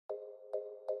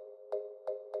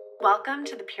Welcome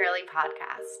to the Purely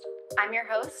Podcast. I'm your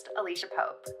host, Alicia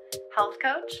Pope, health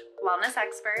coach, wellness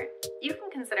expert. You can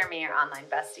consider me your online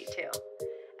bestie too.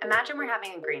 Imagine we're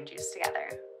having a green juice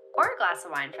together, or a glass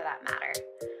of wine for that matter.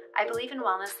 I believe in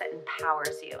wellness that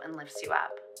empowers you and lifts you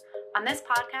up. On this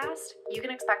podcast, you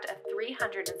can expect a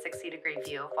 360-degree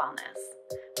view of wellness.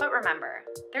 But remember,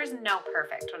 there's no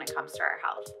perfect when it comes to our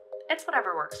health. It's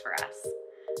whatever works for us.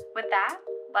 With that,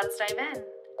 let's dive in.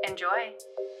 Enjoy.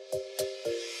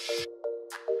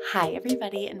 Hi,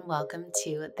 everybody, and welcome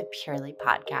to the Purely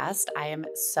Podcast. I am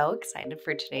so excited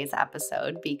for today's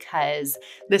episode because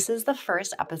this is the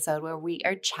first episode where we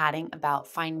are chatting about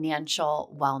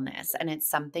financial wellness. And it's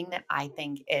something that I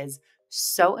think is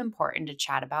so important to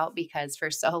chat about because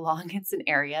for so long it's an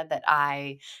area that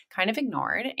I kind of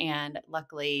ignored. And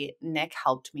luckily, Nick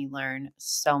helped me learn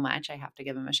so much. I have to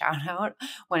give him a shout out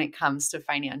when it comes to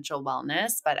financial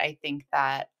wellness. But I think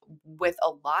that with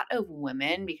a lot of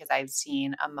women, because I've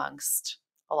seen amongst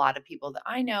a lot of people that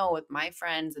I know with my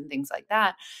friends and things like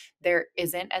that, there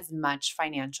isn't as much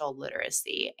financial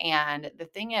literacy. And the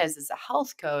thing is, as a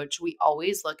health coach, we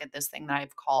always look at this thing that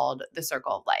I've called the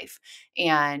circle of life.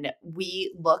 And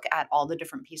we look at all the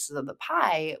different pieces of the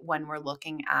pie when we're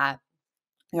looking at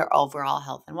your overall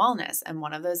health and wellness. And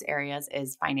one of those areas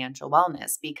is financial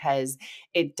wellness because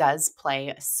it does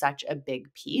play such a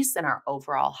big piece in our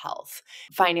overall health.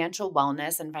 Financial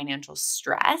wellness and financial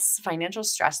stress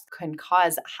can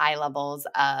cause high levels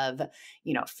of,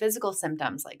 physical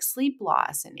symptoms like sleep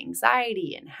loss and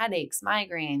anxiety and headaches,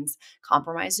 migraines,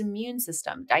 compromised immune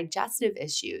system, digestive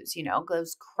issues,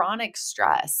 those chronic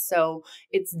stress. So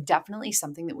it's definitely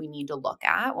something that we need to look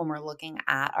at when we're looking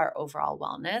at our overall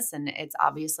wellness. And it's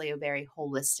obviously a very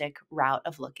holistic route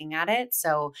of looking at it.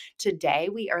 So today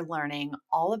we are learning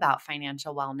all about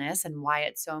financial wellness and why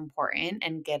it's so important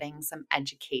and getting some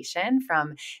education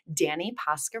from Dani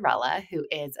Pascarella, who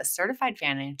is a certified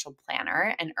financial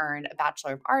planner and earned a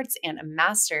Bachelor of Arts and a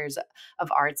Master's of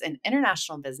Arts in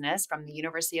International Business from the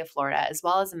University of Florida, as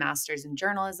well as a Master's in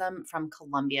Journalism from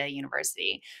Columbia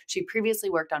University. She previously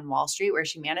worked on Wall Street, where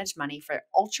she managed money for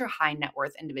ultra high net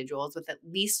worth individuals with at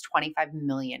least 25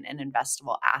 million in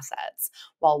investable assets.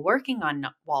 While working on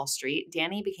Wall Street,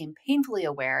 Dani became painfully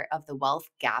aware of the wealth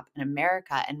gap in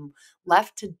America and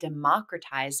left to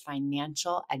democratize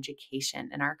financial education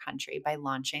in our country by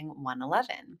launching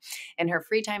OneEleven. In her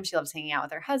free time, she loves hanging out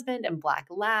with her husband and Black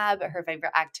Lab. Her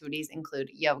favorite activities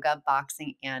include yoga,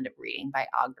 boxing, and reading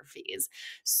biographies.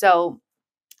 So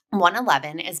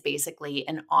OneEleven is basically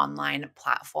an online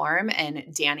platform, and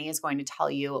Dani is going to tell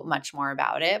you much more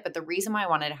about it. But the reason why I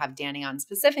wanted to have Dani on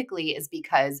specifically is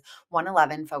because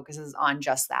OneEleven focuses on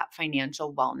just that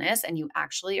financial wellness, and you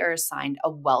actually are assigned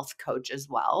a wealth coach as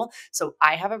well. So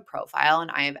I have a profile,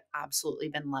 and I have absolutely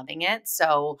been loving it.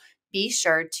 So be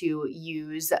sure to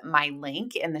use my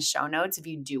link in the show notes if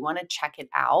you do want to check it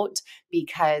out,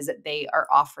 because they are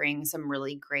offering some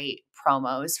really great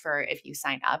promos for if you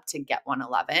sign up to get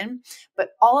OneEleven.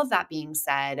 But all of that being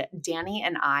said, Dani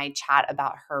and I chat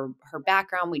about her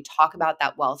background. We talk about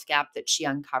that wealth gap that she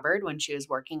uncovered when she was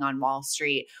working on Wall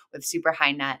Street with super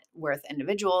high net worth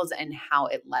individuals and how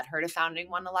it led her to founding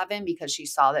OneEleven, because she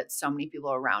saw that so many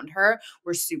people around her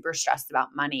were super stressed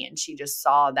about money. And she just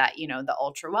saw that, the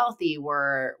ultra wealthy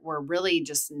were really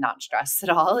just not stressed at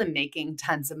all and making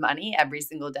tons of money every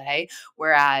single day.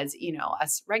 Whereas,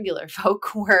 us regular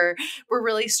folk were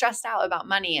really stressed out about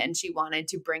money, and she wanted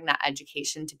to bring that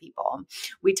education to people.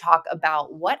 We talk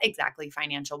about what exactly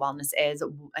financial wellness is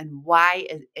and why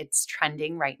it's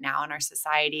trending right now in our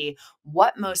society,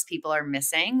 what most people are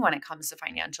missing when it comes to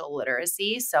financial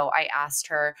literacy. So I asked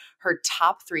her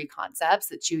top 3 concepts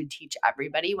that she would teach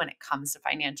everybody when it comes to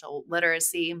financial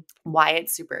literacy, why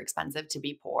it's super expensive to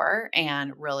be poor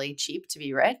and really cheap to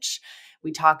be rich.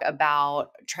 We talk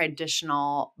about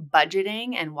traditional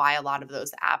budgeting and why a lot of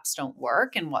those apps don't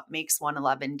work and what makes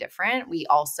OneEleven different. We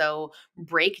also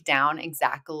break down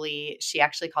exactly, she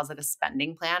actually calls it a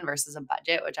spending plan versus a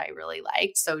budget, which I really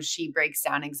liked. So she breaks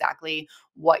down exactly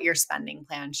what your spending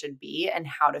plan should be and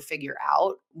how to figure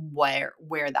out where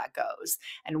that goes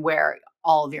and where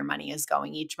all of your money is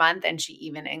going each month. And she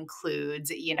even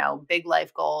includes, big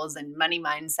life goals and money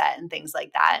mindset and things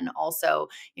like that. And also,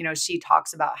 she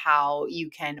talks about how you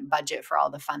can budget for all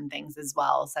the fun things as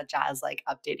well, such as like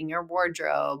updating your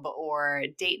wardrobe or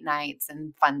date nights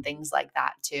and fun things like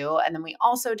that too. And then we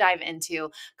also dive into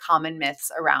common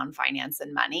myths around finance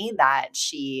and money that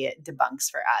she debunks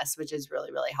for us, which is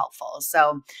really, really helpful.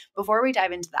 So before we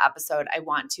dive into the episode, I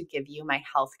want to give you my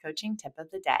health coaching tip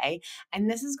of the day. And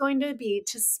this is going to be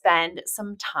to spend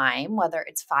some time, whether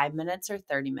it's 5 minutes or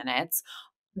 30 minutes,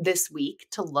 this week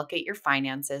to look at your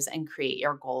finances and create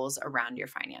your goals around your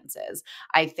finances.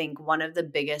 I think one of the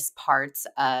biggest parts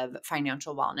of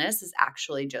financial wellness is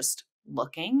actually just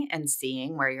looking and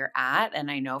seeing where you're at.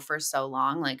 And I know for so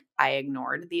long, like I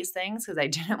ignored these things because I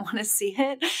didn't want to see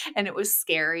it and it was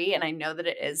scary. And I know that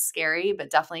it is scary, but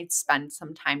definitely spend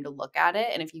some time to look at it.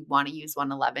 And if you want to use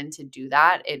OneEleven to do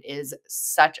that, it is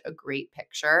such a great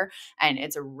picture and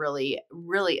it's a really,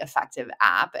 really effective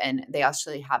app. And they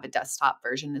actually have a desktop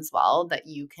version as well that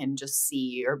you can just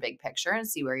see your big picture and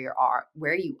see where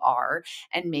you are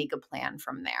and make a plan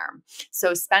from there.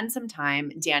 So spend some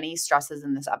time. Dani stresses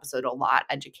in this episode a lot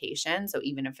education. So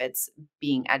even if it's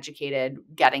being educated,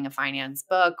 getting a finance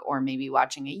book, or maybe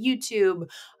watching a YouTube,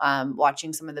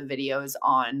 watching some of the videos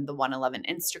on the OneEleven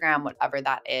Instagram, whatever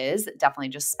that is, definitely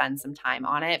just spend some time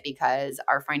on it because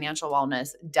our financial wellness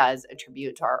does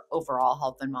attribute to our overall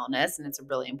health and wellness. And it's a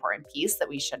really important piece that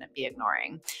we shouldn't be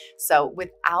ignoring. So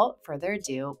without further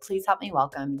ado, please help me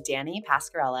welcome Dani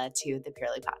Pascarella to the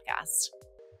Purely Podcast.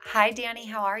 Hi, Dani.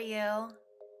 How are you?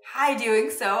 Hi,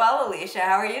 doing so well, Alicia.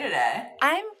 How are you today?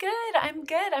 I'm good. I'm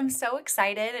good. I'm so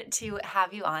excited to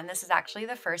have you on. This is actually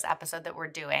the first episode that we're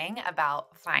doing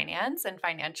about finance and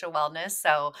financial wellness.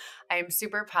 So I'm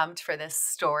super pumped for this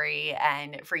story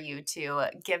and for you to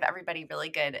give everybody really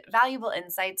good, valuable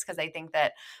insights because I think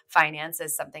that finance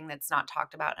is something that's not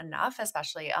talked about enough,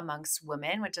 especially amongst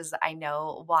women, which is, I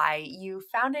know, why you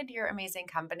founded your amazing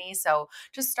company. So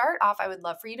to start off, I would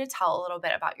love for you to tell a little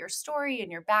bit about your story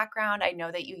and your background. I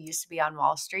know that you used to be on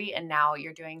Wall Street and now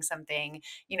you're doing something,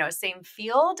 same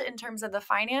field in terms of the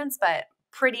finance, but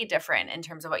pretty different in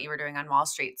terms of what you were doing on Wall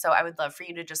Street. So I would love for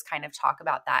you to just kind of talk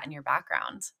about that and your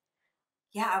background.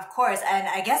 Yeah, of course. And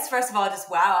I guess, first of all, just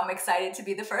wow, I'm excited to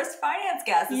be the first finance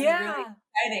guest. This is really Yeah.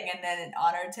 exciting and then an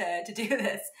honor to do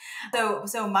this.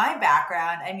 So my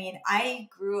background, I mean, I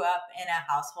grew up in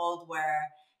a household where,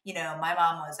 my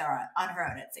mom was on her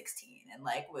own at 16 and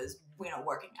like was,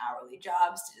 working hourly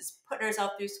jobs to just put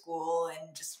herself through school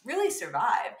and just really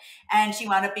survive. And she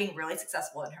wound up being really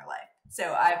successful in her life.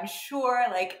 So I'm sure,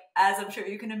 like, as I'm sure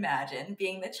you can imagine,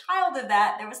 being the child of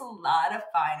that, there was a lot of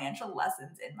financial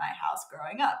lessons in my house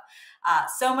growing up.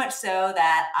 So much so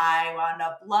that I wound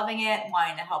up loving it,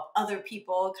 wanting to help other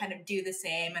people kind of do the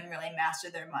same and really master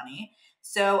their money.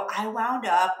 So I wound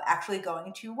up actually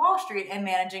going to Wall Street and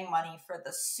managing money for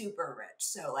the super rich.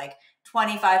 So like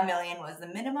 25 million was the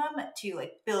minimum to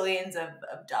like billions of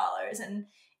dollars. And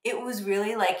it was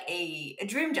really like a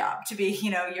dream job to be,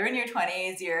 you're in your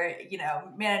 20s, you're,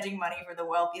 managing money for the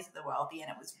wealthiest of the wealthy.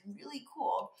 And it was really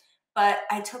cool. But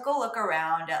I took a look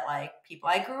around at like people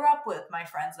I grew up with, my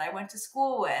friends that I went to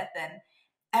school with, and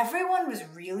everyone was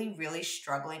really, really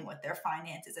struggling with their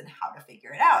finances and how to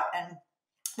figure it out. And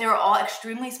they were all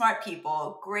extremely smart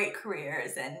people, great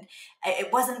careers, and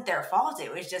it wasn't their fault.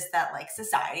 It was just that like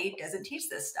society doesn't teach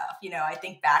this stuff. I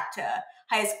think back to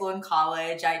high school and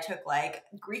college, I took like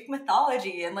Greek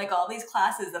mythology and like all these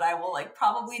classes that I will like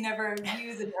probably never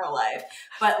use in real life.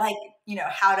 But like,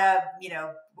 how to,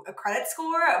 a credit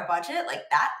score, a budget, like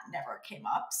that never came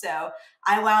up. So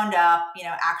I wound up,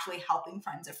 actually helping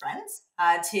friends of friends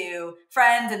to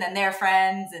friends and then their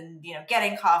friends and,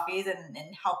 getting coffees and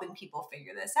helping people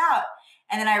figure this out.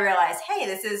 And then I realized, hey,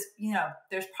 this is,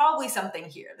 there's probably something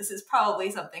here. This is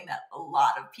probably something that a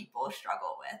lot of people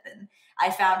struggle with. And I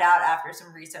found out after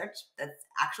some research that's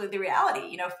actually the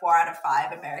reality. 4 out of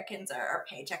 5 Americans are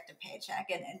paycheck to paycheck,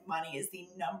 and money is the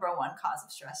number one cause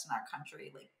of stress in our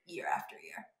country, like year after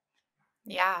year.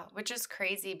 Yeah, which is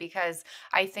crazy because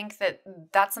I think that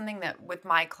that's something that with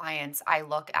my clients, I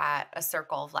look at a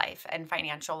circle of life and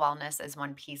financial wellness is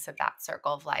one piece of that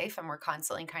circle of life. And we're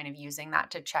constantly kind of using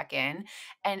that to check in.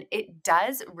 And it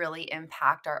does really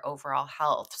impact our overall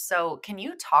health. So, can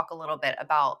you talk a little bit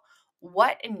about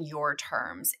what in your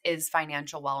terms is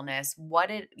financial wellness?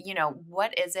 What is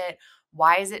it?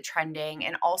 Why is it trending?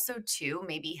 And also, too,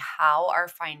 maybe how our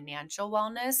financial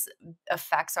wellness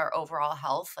affects our overall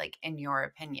health, like in your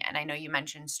opinion? I know you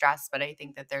mentioned stress, but I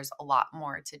think that there's a lot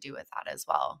more to do with that as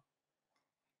well.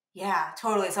 Yeah,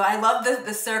 totally. So I love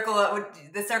the circle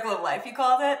of life, you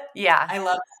called it. Yeah. I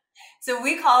love. So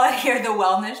we call it here the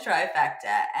wellness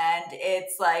trifecta. And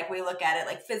it's like we look at it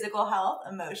like physical health,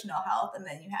 emotional health, and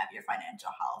then you have your financial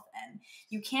health. And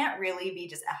you can't really be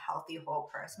just a healthy whole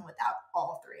person without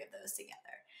all three of those together.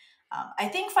 I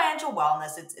think financial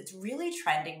wellness, it's really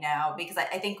trending now because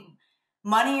I think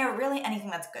money or really anything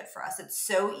that's good for us, it's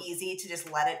so easy to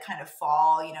just let it kind of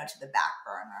fall, to the back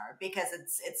burner because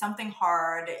it's something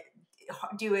hard.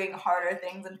 Doing harder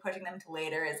things and pushing them to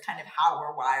later is kind of how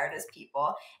we're wired as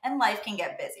people, and life can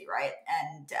get busy, right?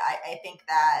 And I think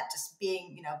that just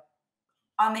being,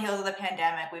 on the heels of the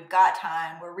pandemic, we've got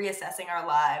time, we're reassessing our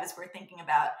lives, we're thinking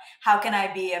about how can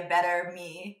I be a better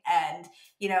me? And,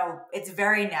 it's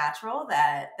very natural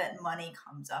that money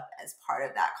comes up as part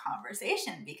of that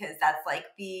conversation, because that's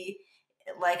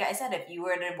like I said, if you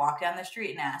were to walk down the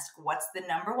street and ask, what's the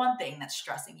number one thing that's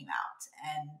stressing you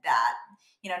out? And that,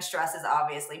 stress is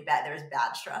obviously bad. There's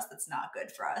bad stress that's not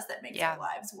good for us, that makes our Yeah.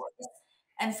 lives worse.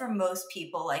 And for most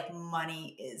people, like,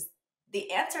 money is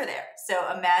the answer there.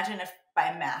 So imagine if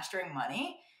by mastering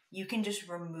money, you can just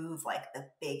remove like the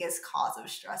biggest cause of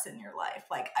stress in your life.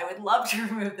 Like, I would love to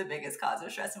remove the biggest cause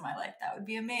of stress in my life. That would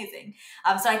be amazing.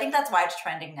 So I think that's why it's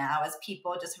trending now, is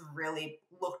people just really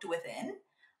looked within,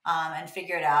 and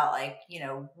figured out, like,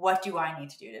 what do I need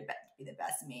to do to be the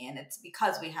best me? And it's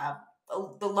because we have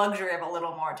the luxury of a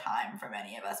little more time for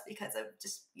many of us, because of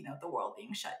just, the world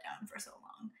being shut down for so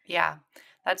long. Yeah,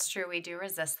 that's true. We do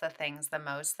resist the things the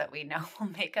most that we know will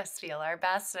make us feel our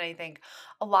best. And I think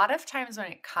a lot of times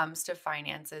when it comes to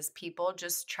finances, people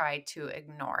just try to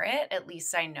ignore it. At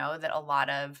least I know that a lot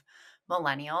of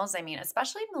millennials, I mean,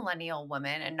 especially millennial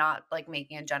women, and not like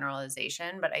making a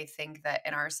generalization, but I think that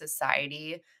in our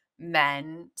society,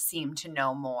 men seem to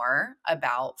know more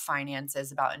about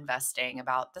finances, about investing,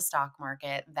 about the stock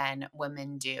market than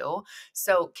women do.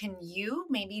 So, can you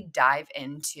maybe dive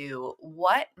into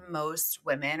what most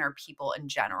women or people in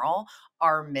general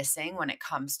are missing when it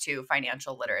comes to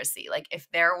financial literacy? Like, if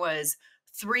there was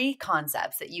three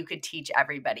concepts that you could teach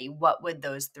everybody, what would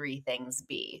those three things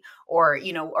be? Or,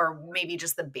 or maybe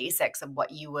just the basics of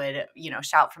what you would,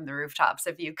 shout from the rooftops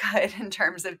if you could in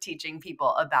terms of teaching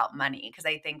people about money. Because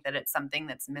I think that it's something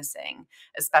that's missing,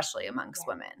 especially amongst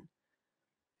women.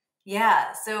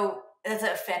 Yeah, so that's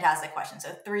a fantastic question.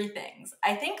 So, three things.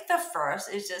 I think the first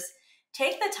is just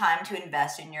take the time to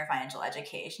invest in your financial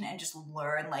education and just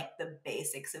learn like the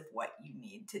basics of what you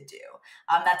need to do.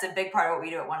 That's a big part of what we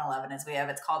do at OneEleven. Is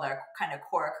it's called our kind of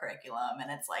core curriculum, and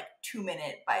it's like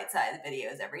 2-minute bite-sized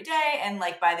videos every day. And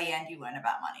like by the end, you learn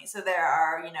about money. So there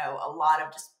are, a lot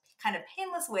of just kind of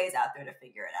painless ways out there to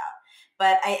figure it out.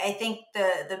 But I think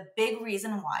the big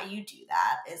reason why you do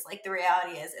that is, like, the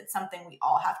reality is it's something we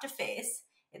all have to face.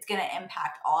 It's going to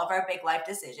impact all of our big life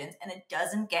decisions, and it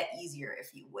doesn't get easier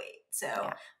if you wait. So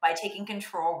Yeah. by taking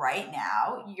control right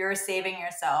now, you're saving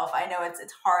yourself. I know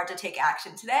it's hard to take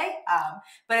action today,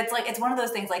 but it's one of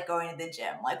those things like going to the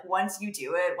gym. Like, once you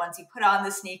do it, once you put on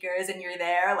the sneakers and you're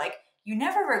there, like, you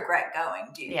never regret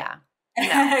going, do you? Yeah. No,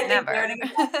 I think never.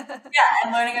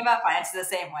 learning about finance is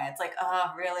the same way. It's like,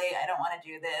 oh, really? I don't want to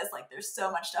do this. Like, there's so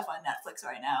much stuff on Netflix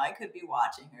right now I could be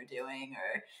watching or doing.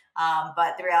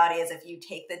 But the reality is, if you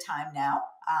take the time now,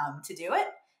 to do it,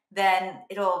 then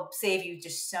it'll save you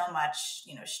just so much,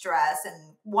 stress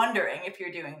and wondering if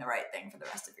you're doing the right thing for the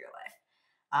rest of your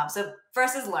life. So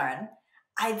first is learn.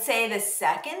 I'd say the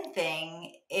second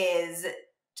thing is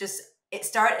just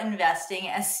start investing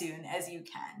as soon as you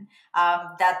can.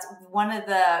 That's one of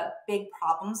the big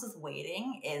problems with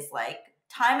waiting, is like,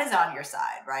 time is on your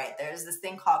side, right? There's this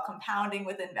thing called compounding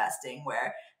with investing,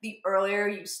 where the earlier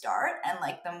you start and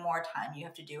like the more time you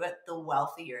have to do it, the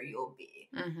wealthier you'll be.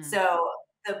 Hmm. So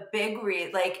the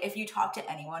like, if you talk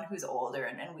to anyone who's older,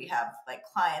 and we have like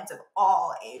clients of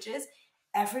all ages,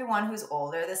 everyone who's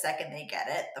older, the second they get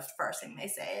it, the first thing they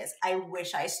say is, I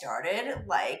wish I started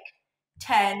like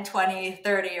 10, 20,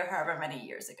 30, or however many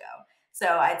years ago. So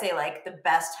I'd say, like, the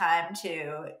best time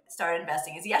to start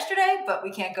investing is yesterday, but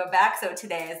we can't go back. So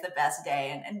today is the best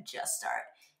day, and just start.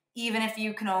 Even if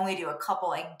you can only do a couple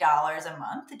like dollars a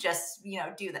month, just,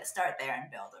 do that, start there and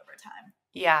build over time.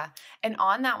 Yeah. And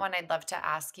on that one, I'd love to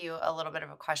ask you a little bit of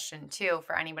a question too,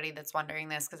 for anybody that's wondering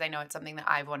this, because I know it's something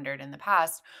that I've wondered in the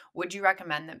past. Would you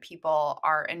recommend that people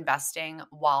are investing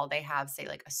while they have, say,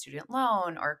 like a student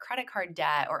loan or credit card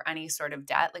debt or any sort of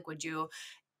debt? Like, would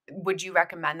you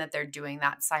recommend that they're doing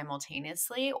that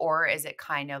simultaneously, or is it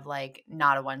kind of like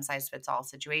not a one size fits all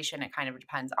situation? It kind of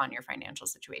depends on your financial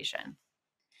situation.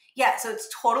 Yeah, so it's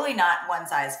totally not one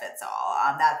size fits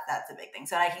all. That's a big thing.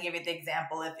 So I can give you the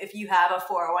example. If you have a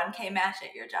 401k match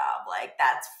at your job, like,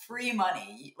 that's free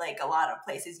money. Like, a lot of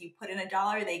places, you put in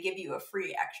 $1, they give you a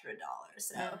free extra dollar.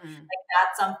 So Hmm. like,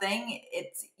 that's something,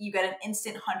 you get an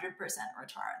instant 100%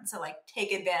 return. So like,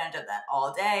 take advantage of that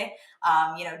all day.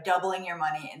 Doubling your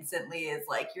money instantly is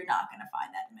like, you're not going to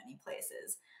find that in many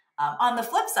places. On the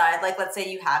flip side, like, let's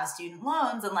say you have student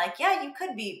loans, and like, yeah, you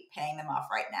could be paying them off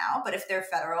right now, but if they're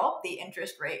federal, the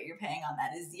interest rate you're paying on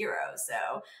that is zero.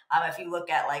 So if you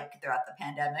look at, like, throughout the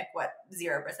pandemic, what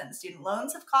 0% student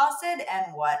loans have costed,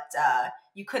 and what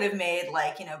you could have made,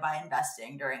 like, by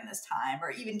investing during this time,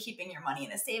 or even keeping your money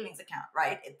in a savings account,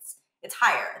 right? It's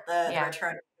higher. The Yeah.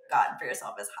 return gotten for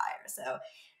yourself is higher. So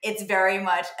it's very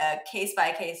much a case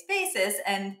by case basis.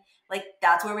 And like,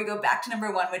 that's where we go back to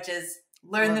number one, which is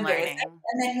learn the basics, Learning.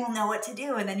 and then you'll know what to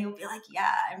do. And then you'll be like,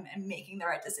 yeah, I'm making the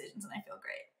right decisions and I feel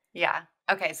great. Yeah.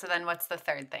 Okay, so then what's the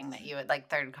third thing that you would like,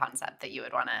 third concept that you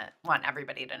would want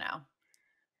everybody to know?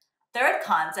 Third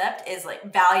concept is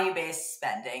like value based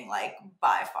spending, like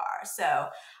by far. So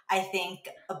I think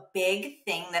a big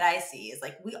thing that I see is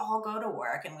like we all go to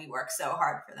work and we work so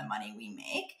hard for the money we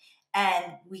make.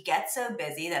 And we get so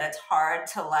busy that it's hard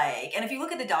to like, and if you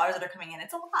look at the dollars that are coming in,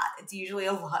 it's a lot. It's usually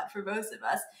a lot for most of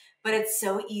us, but it's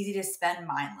so easy to spend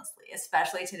mindlessly,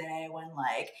 especially today when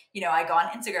like, I go on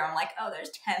Instagram, I'm like, oh,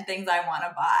 there's 10 things I want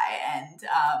to buy.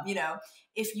 And,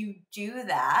 if you do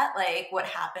that, like what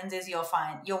happens is you'll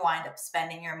wind up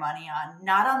spending your money on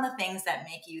not on the things that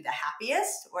make you the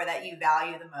happiest or that you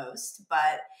value the most,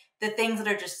 but the things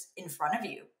that are just in front of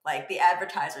you, like the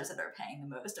advertisers that are paying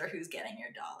the most or who's getting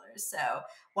your dollars. So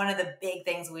one of the big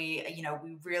things we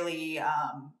really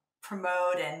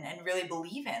promote and really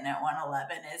believe in at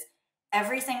OneEleven is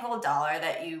every single dollar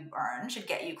that you earn should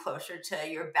get you closer to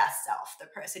your best self, the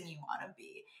person you want to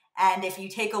be. And if you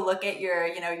take a look at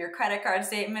your credit card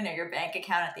statement or your bank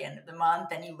account at the end of the month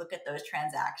and you look at those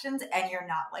transactions and you're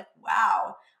not like,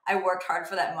 wow, I worked hard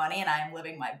for that money and I'm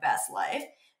living my best life,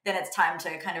 then it's time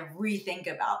to kind of rethink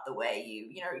about the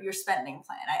way your spending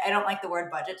plan. I don't like the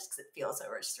word budget because it feels so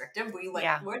restrictive. We like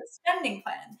Yeah. the word spending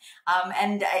plan.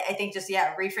 And I think just,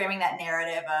 reframing that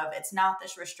narrative of it's not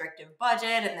this restrictive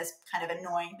budget and this kind of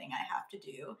annoying thing I have to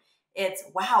do. It's,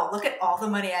 wow, look at all the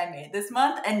money I made this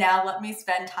month. And now let me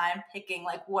spend time picking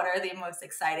like what are the most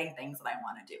exciting things that I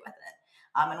want to do with it.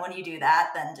 And when you do that,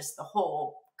 then just the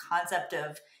whole concept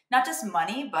of not just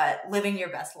money, but living your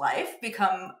best life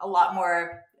become a lot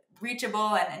more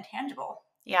reachable and tangible.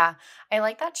 Yeah, I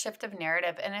like that shift of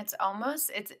narrative, and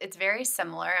it's very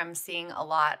similar. I'm seeing a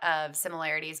lot of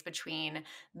similarities between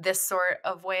this sort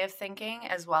of way of thinking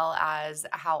as well as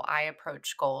how I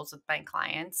approach goals with my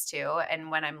clients too. And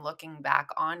when I'm looking back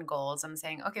on goals, I'm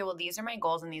saying, okay, well, these are my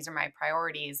goals and these are my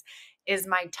priorities. Is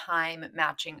my time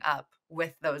matching up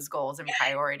with those goals and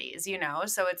priorities, you know?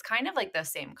 So it's kind of like the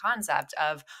same concept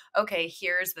of, okay,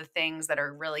 here's the things that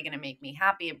are really going to make me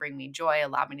happy and bring me joy,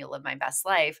 allow me to live my best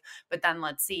life, but then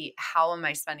let's see, how am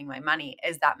I spending my money?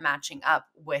 Is that matching up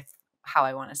with how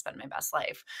I want to spend my best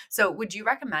life? So would you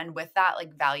recommend with that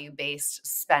like value-based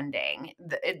spending,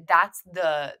 that's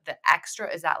the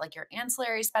extra, is that like your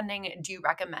ancillary spending? Do you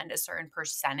recommend a certain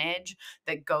percentage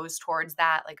that goes towards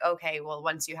that? Like, okay, well,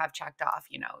 once you have checked off,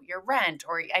 your rent,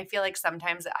 or I feel like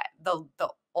sometimes the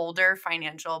older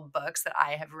financial books that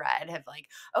I have read have like,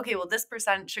 okay, well, this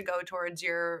percent should go towards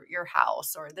your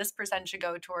house, or this percent should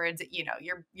go towards,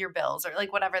 your bills, or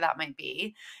like whatever that might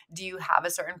be. Do you have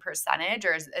a certain percentage,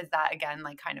 or is that again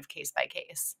like kind of case by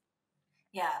case?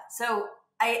 Yeah. So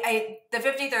the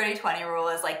 50/30/20 rule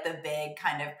is like the big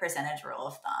kind of percentage rule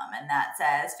of thumb. And that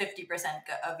says 50%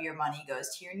 of your money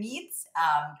goes to your needs.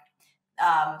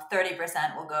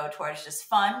 30% will go towards just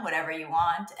fun, whatever you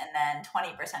want, and then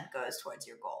 20% goes towards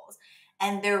your goals.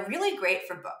 And they're really great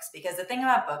for books because the thing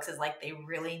about books is like they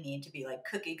really need to be like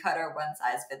cookie cutter, one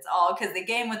size fits all. Because the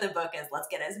game with the book is let's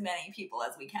get as many people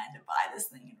as we can to buy this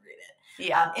thing and read it.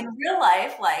 Yeah. In real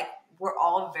life, like we're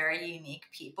all very unique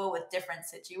people with different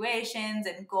situations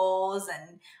and goals,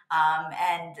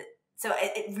 and so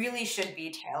it really should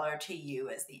be tailored to you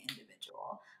as the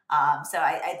individual. So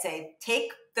I'd say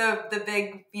take the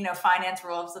big finance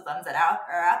rules of thumbs that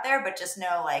are out there, but just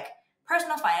know like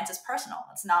personal finance is personal.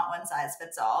 It's not one size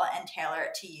fits all, and tailor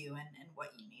it to you and what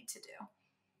you need to do.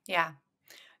 Yeah.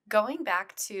 Going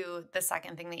back to the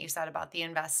second thing that you said about the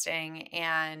investing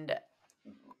and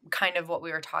kind of what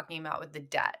we were talking about with the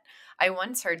debt. I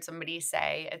once heard somebody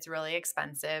say it's really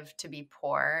expensive to be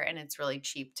poor and it's really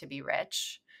cheap to be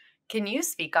rich. Can you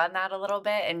speak on that a little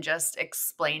bit and just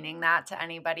explaining that to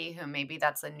anybody who maybe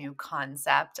that's a new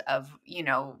concept of,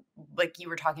 like you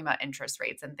were talking about interest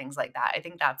rates and things like that? I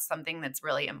think that's something that's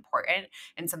really important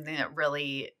and something that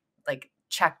really like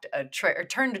checked or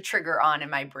turned a trigger on in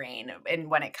my brain and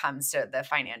when it comes to the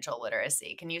financial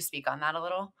literacy. Can you speak on that a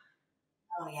little?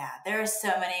 Oh yeah, there are so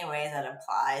many ways that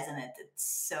applies, and it's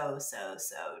so so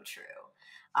true.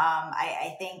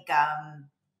 I think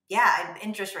yeah,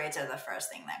 interest rates are the first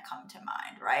thing that come to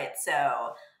mind, right?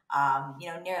 So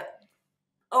near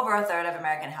over a third of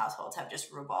American households have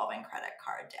just revolving credit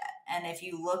card debt. And if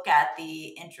you look at the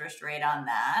interest rate on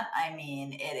that, I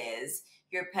mean,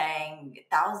 you're paying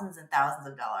thousands and thousands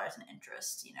of dollars in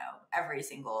interest, every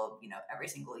single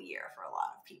year for a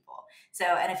lot of people. So,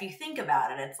 and if you think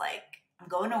about it, it's like I'm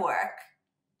going to work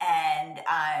and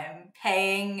I'm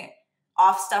paying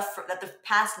off stuff that the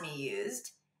past me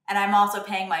used. And I'm also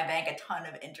paying my bank a ton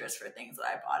of interest for things that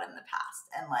I bought in the past.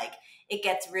 And like, it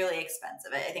gets really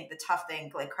expensive. I think the tough thing,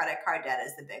 like credit card debt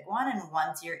is the big one. And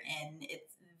once you're in,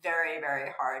 it's very,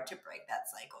 very hard to break that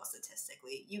cycle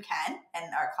statistically. You can,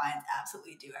 and our clients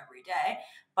absolutely do every day.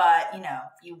 But,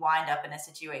 you wind up in a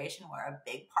situation where a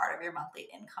big part of your monthly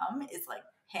income is like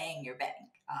paying your bank.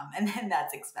 And then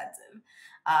that's expensive.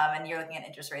 And you're looking at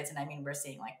interest rates. And I mean, we're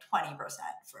seeing like 20%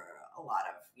 for a lot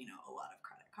of,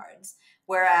 credit cards.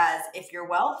 Whereas if you're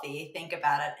wealthy, think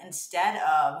about it, instead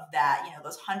of that,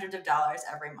 those hundreds of dollars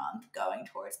every month going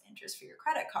towards interest for your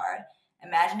credit card,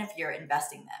 imagine if you're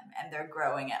investing them and they're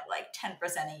growing at like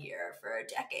 10% a year for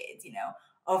decades.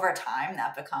 Over time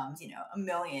that becomes, a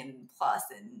million plus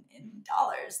in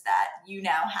dollars that you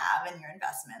now have in your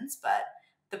investments. But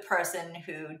the person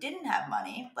who didn't have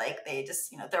money, like they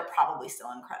just, they're probably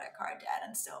still in credit card debt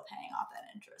and still paying off that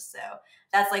interest. So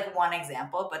that's like one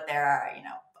example, but there are,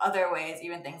 other ways,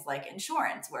 even things like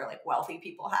insurance where like wealthy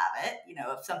people have it,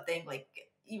 if something like,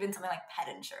 even something like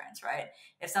pet insurance, right?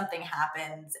 If something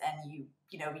happens and you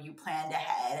planned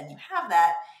ahead and you have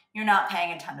that, you're not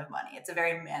paying a ton of money. It's a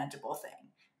very manageable thing.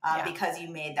 Because you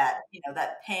made that,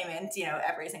 that payment,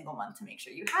 every single month to make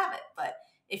sure you have it. But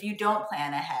if you don't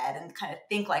plan ahead and kind of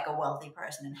think like a wealthy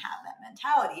person and have that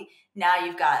mentality, now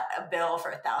you've got a bill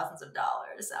for thousands of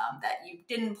dollars that you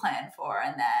didn't plan for,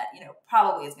 and that,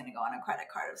 probably is going to go on a credit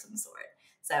card of some sort.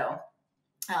 So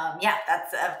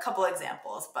that's a couple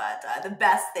examples, but the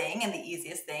best thing and the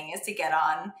easiest thing is to get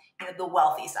on, the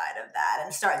wealthy side of that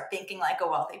and start thinking like a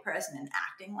wealthy person and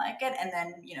acting like it. And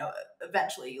then,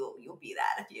 eventually you'll be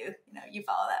that if you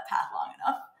follow that path long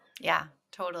enough. Yeah,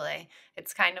 totally.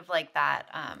 It's kind of like that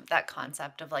that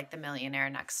concept of like the millionaire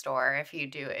next door. If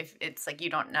it's like you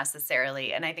don't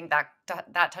necessarily, and I think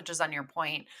that touches on your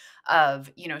point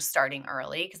of, starting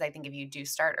early, because I think if you do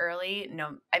start early,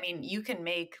 no, I mean, you can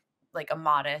make like a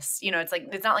modest, it's like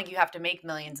it's not like you have to make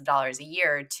millions of dollars a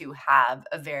year to have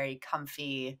a very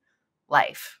comfy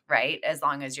life, right? As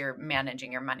long as you're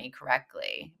managing your money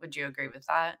correctly. Would you agree with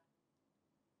that?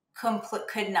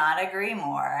 Could not agree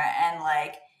more. And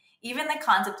like, even the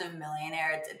concept of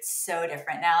millionaire, it's so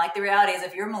different now. Like the reality is,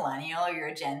 if you're a millennial or you're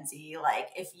a Gen Z, like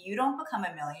if you don't become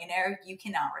a millionaire, you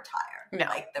cannot retire. No.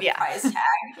 Like the Yeah. price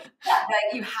tag,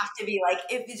 like you have to be like,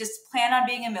 if you just plan on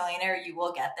being a millionaire, you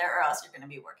will get there, or else you're going to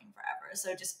be working forever.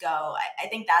 So just go. I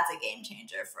think that's a game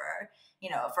changer for,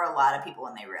 for a lot of people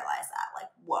when they realize that, like,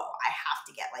 whoa, I have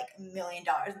to get like $1 million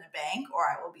in the bank or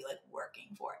I will be like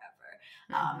working forever.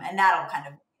 And that'll kind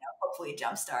of, hopefully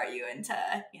jumpstart you into,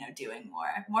 doing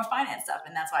more finance stuff.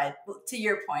 And that's why, to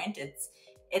your point,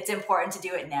 it's important to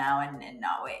do it now and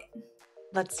not wait.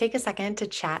 Let's take a second to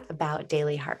chat about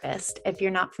Daily Harvest. If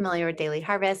you're not familiar with Daily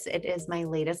Harvest, it is my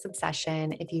latest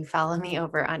obsession. If you follow me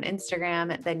over on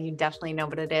Instagram, then you definitely know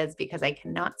what it is, because I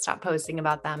cannot stop posting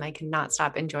about them. I cannot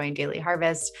stop enjoying Daily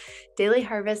Harvest. Daily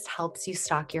Harvest helps you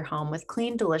stock your home with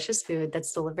clean, delicious food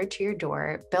that's delivered to your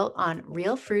door, built on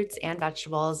real fruits and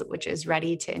vegetables, which is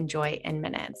ready to enjoy in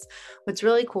minutes. What's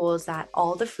really cool is that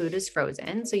all the food is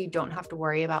frozen, so you don't have to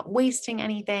worry about wasting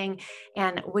anything.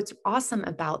 And what's awesome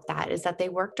about that is that they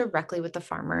work directly with the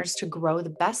farmers to grow the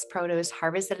best produce,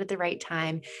 harvest it at the right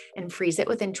time, and freeze it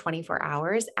within 24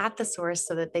 hours at the source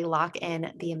so that they lock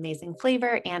in the amazing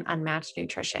flavor and unmatched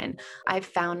nutrition. I've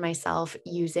found myself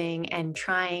using and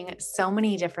trying so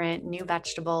many different new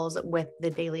vegetables with the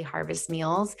Daily Harvest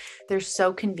meals. They're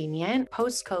so convenient.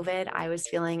 Post-COVID, I was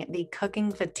feeling the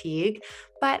cooking fatigue,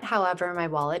 but however, my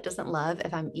wallet doesn't love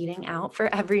if I'm eating out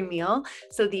for every meal.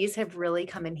 So these have really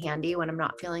come in handy when I'm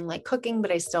not feeling like cooking,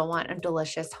 but I still want a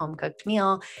delicious home cooked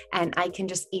meal. And I can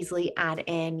just easily add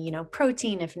in,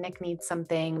 protein if Nick needs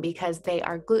something, because they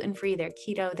are gluten-free, they're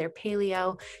keto, they're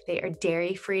paleo, they are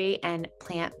dairy-free and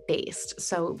plant-based.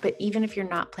 So, but even if you're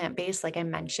not plant-based, like I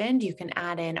mentioned, you can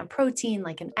add in a protein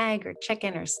like an egg or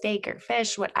chicken or steak or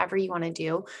fish, whatever you want to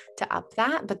do to up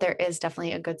that. But there is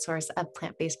definitely a good source of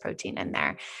plant-based protein in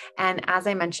there. And as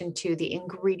I mentioned too, the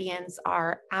ingredients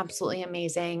are absolutely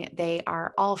amazing. They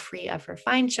are all free of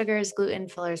refined sugars, gluten,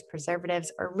 fillers,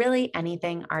 preservatives, or really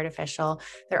anything artificial.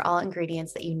 They're all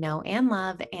ingredients that you know and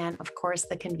love. And of course,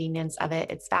 the convenience of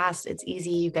it. It's fast, it's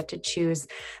easy. You get to choose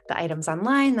the items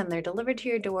online, then they're delivered to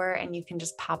your door, and you can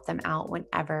just pop them out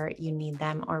whenever you need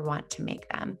them or want to make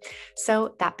them.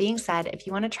 So that being said, if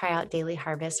you want to try out Daily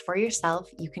Harvest for yourself,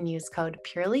 you can use code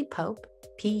PurelyPope,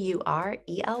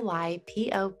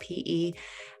 PurelyPope,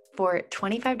 for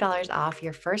 $25 off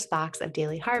your first box of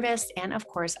Daily Harvest. And of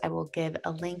course, I will give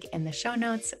a link in the show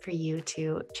notes for you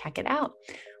to check it out.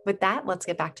 With that, let's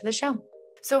get back to the show.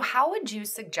 So how would you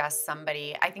suggest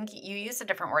somebody, I think you used a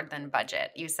different word than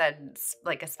budget. You said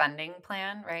like a spending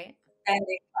plan, right?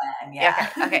 Spending plan, Yeah,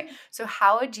 yeah. okay, okay. So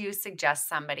how would you suggest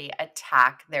somebody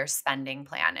attack their spending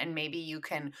plan? And maybe you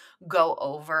can go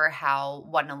over how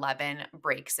OneEleven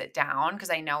breaks it down. Because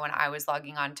I know when I was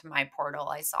logging onto my portal,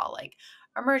 I saw like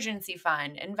emergency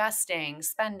fund, investing,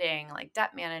 spending, like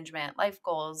debt management, life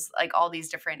goals, like all these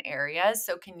different areas.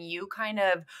 So can you kind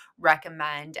of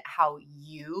recommend how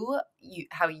you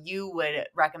would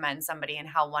recommend somebody and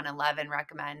how OneEleven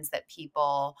recommends that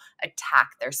people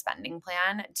attack their spending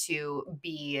plan to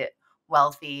be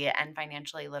wealthy and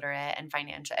financially literate and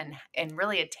financial and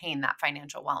really attain that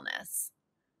financial wellness?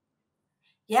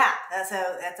 Yeah, that's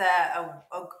a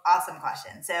awesome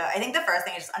question. So I think the first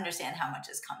thing is just understand how much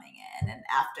is coming in, and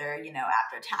after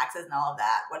taxes and all of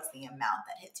that, what's the amount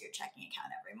that hits your checking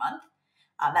account every month?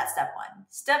 That's step one.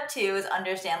 Step two is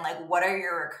understand like what are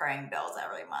your recurring bills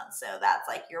every month. So that's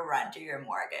like your rent or your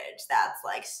mortgage. That's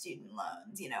like student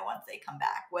loans. Once they come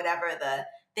back, whatever the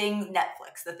things,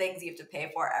 Netflix, the things you have to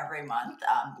pay for every month,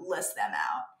 list them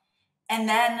out. And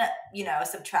then,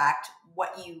 subtract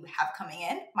what you have coming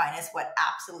in minus what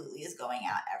absolutely is going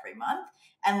out every month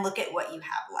and look at what you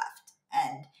have left.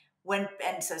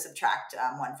 And so subtract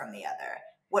one from the other.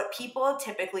 What people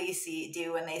typically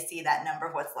do when they see that number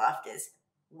of what's left is,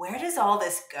 where does all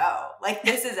this go? Like,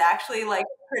 this is actually like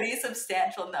a pretty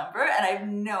substantial number, and I have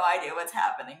no idea what's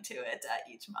happening to it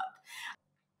each month.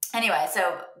 Anyway,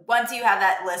 so once you have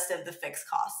that list of the fixed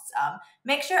costs,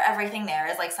 make sure everything there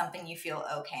is like something you feel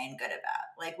okay and good about.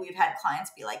 Like, we've had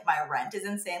clients be like, my rent is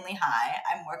insanely high.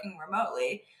 I'm working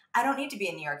remotely. I don't need to be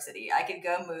in New York City. I could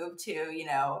go move to,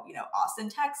 Austin,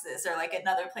 Texas, or like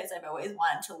another place I've always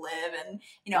wanted to live. And,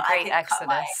 The I great could cut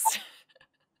my,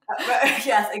 exodus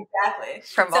yes, exactly.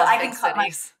 from So all the I big can cut my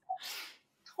cities.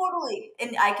 Totally.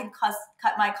 And I can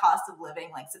cut my cost of living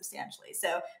like substantially.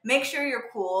 So make sure you're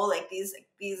cool. Like, these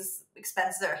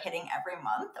expenses are hitting every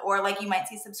month, or like you might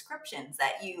see subscriptions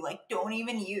that you like don't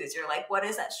even use. You're like, what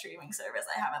is that streaming service?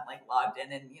 I haven't like logged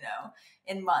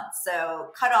in months.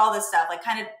 So cut all this stuff, like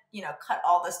kind of, cut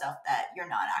all the stuff that you're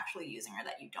not actually using or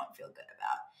that you don't feel good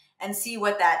about, and see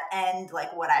what that end,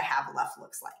 like what I have left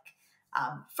looks like.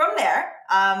 From there,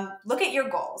 look at your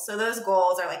goals. So those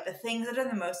goals are like the things that are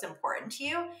the most important to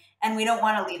you, and we don't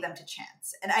want to leave them to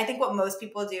chance. And I think what most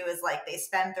people do is like they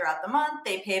spend throughout the month,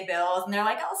 they pay bills, and they're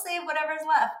like, I'll save whatever's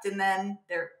left, and then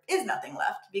there is nothing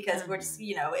left because we're just,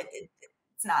 Mhm.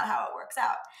 it's not how it works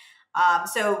out.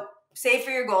 So save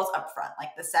for your goals up front.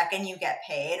 Like, the second you get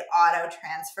paid, auto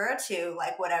transfer to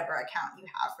like whatever account you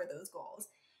have for those goals.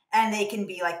 And they can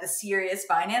be like the serious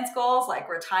finance goals, like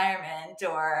retirement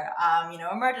or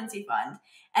emergency fund.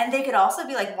 And they could also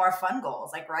be like more fun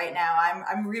goals. Like, right now,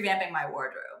 I'm revamping my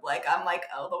wardrobe. Like, I'm like,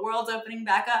 oh, the world's opening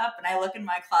back up, and I look in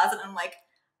my closet and I'm like,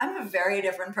 I'm a very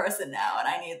different person now, and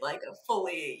I need like a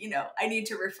fully, I need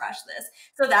to refresh this.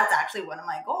 So that's actually one of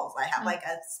my goals. I have Mm. like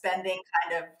a spending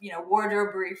kind of,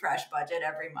 wardrobe refresh budget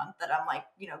every month that I'm like,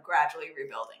 gradually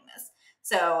rebuilding this.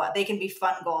 So they can be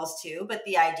fun goals too, but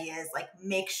the idea is like,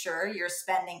 make sure you're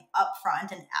spending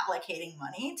upfront and allocating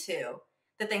money to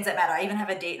the things that matter. I even have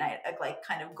a date night, like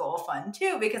kind of goal fund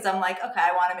too, because I'm like, okay,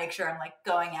 I want to make sure I'm like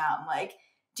going out and like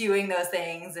doing those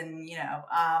things, and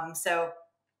so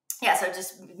yeah, so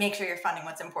just make sure you're funding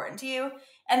what's important to you.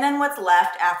 And then what's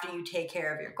left after you take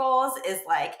care of your goals is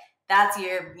like, that's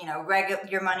your,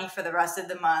 your money for the rest of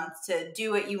the month to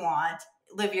do what you want,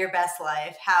 live your best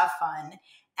life, have fun.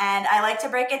 And I like to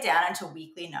break it down into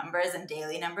weekly numbers and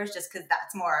daily numbers, just because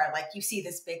that's more like, you see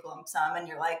this big lump sum and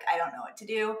you're like, I don't know what to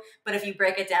do. But if you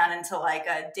break it down into like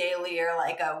a daily or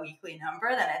like a weekly number,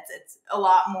 then it's a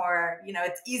lot more,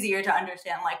 it's easier to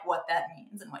understand like what that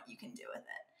means and what you can do with it.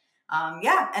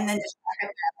 Yeah, and then just track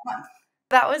it throughout the month.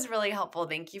 That was really helpful.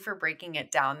 Thank you for breaking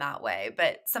it down that way.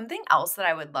 But something else that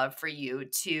I would love for you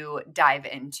to dive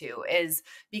into is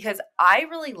because I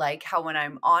really like how when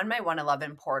I'm on my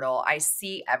OneEleven portal, I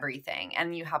see everything.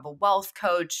 And you have a wealth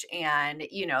coach, and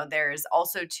there's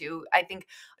also too, I think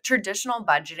traditional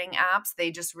budgeting apps,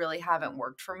 they just really haven't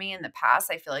worked for me in the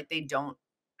past. I feel like they don't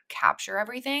capture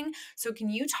everything. So can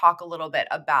you talk a little bit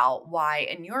about why,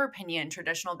 in your opinion,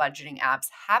 traditional budgeting apps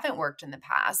haven't worked in the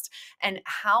past, and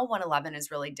how OneEleven is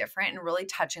really different, and really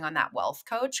touching on that wealth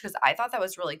coach? Because I thought that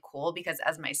was really cool, because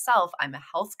as myself, I'm a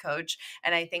health coach,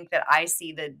 and I think that I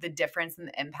see the difference and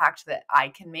the impact that I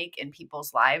can make in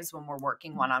people's lives when we're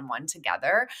working one-on-one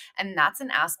together. And that's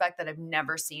an aspect that I've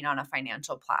never seen on a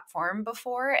financial platform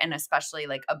before, and especially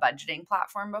like a budgeting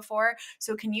platform before.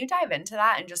 So can you dive into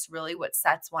that and just really what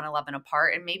sets OneEleven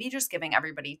apart, and maybe just giving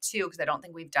everybody too, because I don't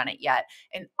think we've done it yet,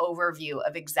 an overview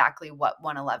of exactly what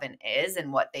OneEleven is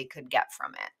and what they could get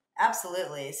from it.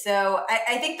 Absolutely. So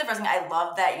I think the first thing, I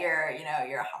love that you're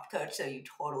a health coach, so you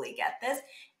totally get this.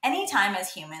 Anytime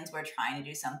as humans we're trying to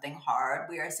do something hard,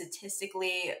 we are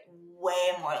statistically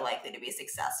way more likely to be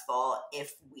successful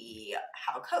if we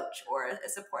have a coach or a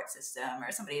support system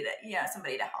or somebody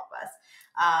to help us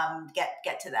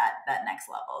get to that next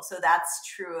level. So that's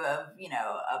true of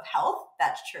of health.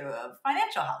 That's true of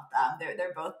financial health.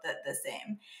 They're both the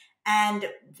same. And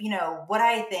what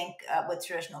I think with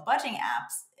traditional budgeting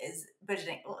apps is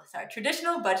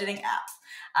traditional budgeting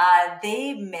apps.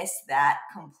 They miss that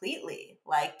completely.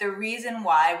 Like the reason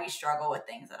why we struggle with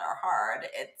things that are hard,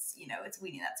 it's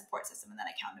we need that support system and that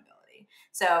accountability.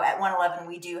 So at OneEleven,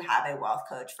 we do have a wealth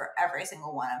coach for every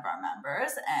single one of our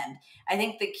members, and I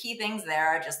think the key things there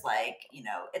are just like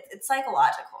it's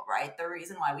psychological, right? The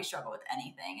reason why we struggle with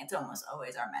anything, it's almost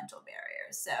always our mental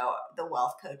barriers. So the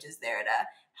wealth coach is there to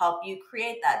help you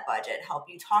create that budget, help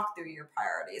you talk through your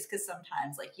priorities, because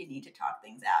sometimes like you need to talk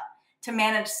things out. To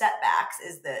manage setbacks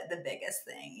is the biggest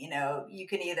thing. You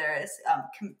can either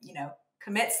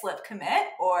commit, slip, commit,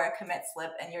 or commit, slip,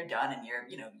 and you're done and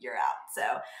you're out. So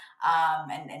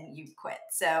and you quit.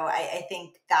 So I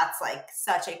think that's like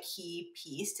such a key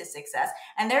piece to success.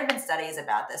 And there have been studies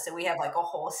about this. So we have like a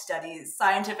whole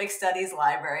scientific studies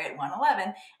library at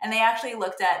OneEleven, and they actually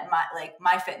looked at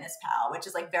MyFitnessPal, which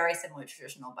is like very similar to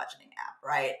traditional budgeting app,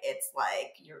 right? It's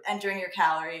like you're entering your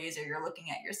calories or you're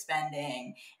looking at your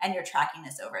spending and you're tracking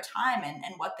this over time.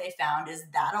 And what they found is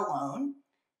that alone,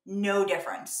 no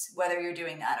difference whether you're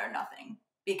doing that or nothing,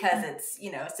 because it's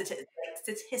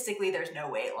statistically there's no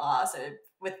weight loss, or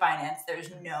with finance there's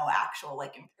no actual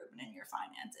like improvement in your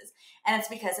finances. And it's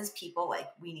because as people, like,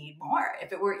 we need more.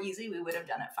 If it were easy, we would have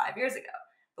done it 5 years ago,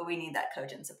 but we need that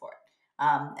coach and support.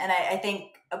 And I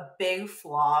think a big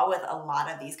flaw with a lot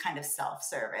of these kind of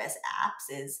self-service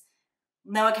apps is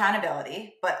no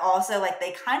accountability, but also like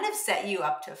they kind of set you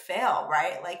up to fail,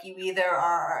 right? Like you either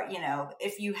are,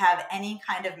 if you have any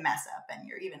kind of mess up and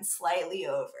you're even slightly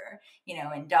over,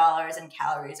 in dollars and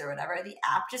calories or whatever, the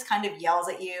app just kind of yells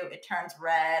at you. It turns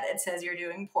red. It says you're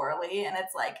doing poorly. And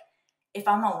it's like, if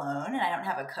I'm alone and I don't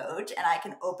have a coach and I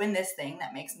can open this thing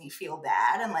that makes me feel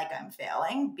bad and like I'm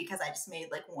failing because I just made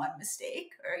like one mistake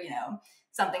or,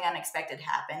 something unexpected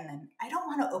happened, then I don't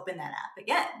want to open that app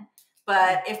again.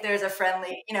 But if there's a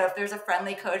friendly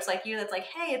coach like you that's like,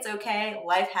 hey, it's okay,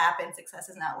 life happens, success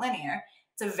is not linear,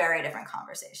 it's a very different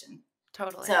conversation.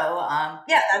 Totally. So I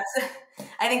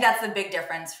think that's the big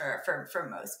difference for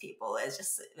most people is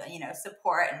just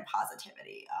support and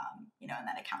positivity, and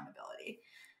that accountability.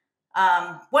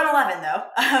 OneEleven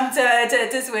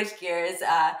though, to switch gears.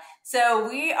 So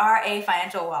we are a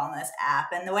financial wellness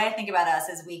app, and the way I think about us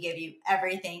is we give you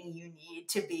everything you need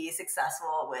to be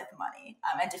successful with money,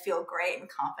 and to feel great and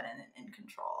confident and in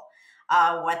control.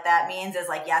 What that means is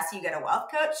like, yes, you get a wealth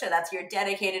coach. So that's your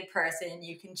dedicated person.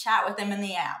 You can chat with them in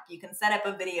the app. You can set up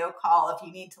a video call if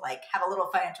you need to like have a little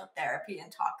financial therapy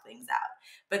and talk things out.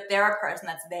 But they're a person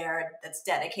that's there, that's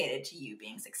dedicated to you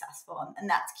being successful. And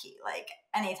that's key. Like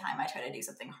anytime I try to do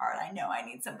something hard, I know I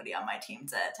need somebody on my team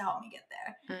to help me get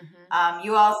there. Mm-hmm.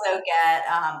 You also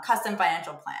get custom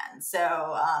financial plans.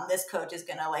 So this coach is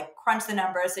going to like crunch the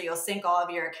numbers. So you'll sync all of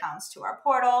your accounts to our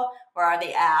portal or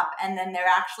the app. And then they're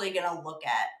actually going to look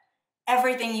at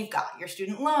everything you've got, your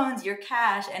student loans, your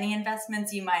cash, any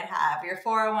investments you might have, your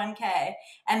 401k.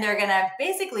 And they're going to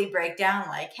basically break down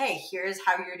like, hey, here's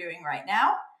how you're doing right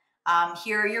now.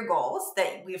 Here are your goals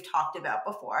that we've talked about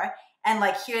before. And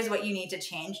like, here's what you need to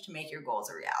change to make your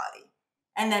goals a reality.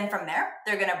 And then from there,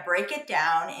 they're going to break it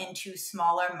down into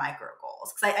smaller micro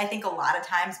goals. Because I think a lot of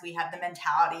times we have the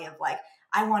mentality of like,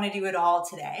 I want to do it all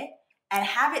today. And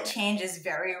habit change is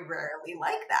very rarely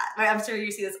like that. I'm sure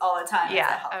you see this all the time.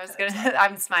 Yeah,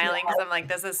 I'm smiling because I'm like,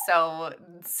 this is so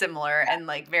similar and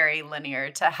like very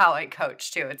linear to how I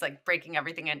coach too. It's like breaking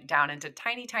everything down into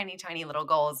tiny, tiny, tiny little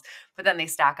goals, but then they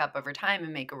stack up over time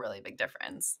and make a really big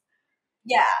difference.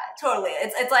 Yeah, totally.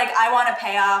 It's like, I want to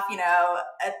pay off,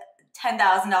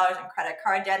 $10,000 in credit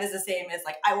card debt is the same as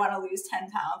like, I want to lose 10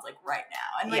 pounds like right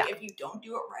now. And like, if you don't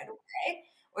do it right away,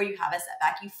 or you have a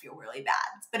setback, you feel really bad.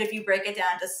 But if you break it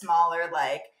down to smaller,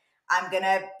 like, I'm going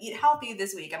to eat healthy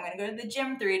this week. I'm going to go to the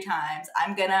gym 3 times.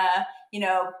 I'm going to,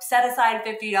 set aside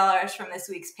 $50 from this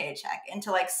week's paycheck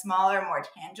into like smaller, more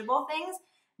tangible things.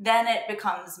 Then it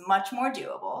becomes much more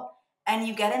doable. And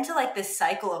you get into like this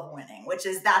cycle of winning,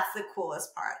 that's the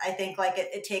coolest part. I think like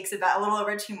it takes about a little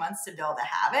over 2 months to build a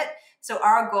habit. So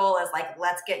our goal is like,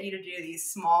 let's get you to do these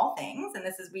small things. And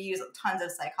we use tons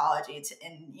of psychology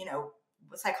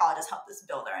psychologists helped us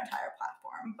build our entire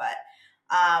platform. But,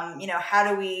 how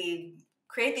do we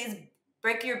create these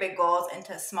break your big goals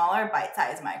into smaller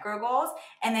bite-sized micro goals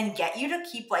and then get you to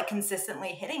keep like consistently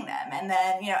hitting them. And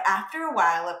then, after a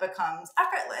while it becomes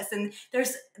effortless. And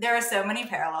there are so many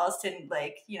parallels to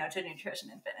like, to nutrition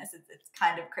and fitness. It's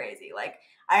kind of crazy. Like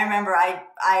I remember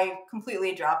I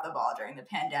completely dropped the ball during the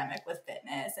pandemic with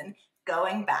fitness, and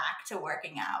going back to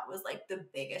working out was like the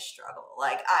biggest struggle.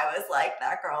 Like I was like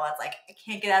that girl that's like, I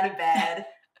can't get out of bed.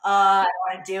 I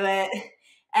don't want to do it.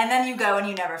 And then you go and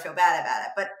you never feel bad about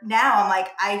it. But now I'm like,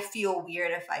 I feel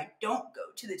weird if I don't go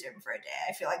to the gym for a day.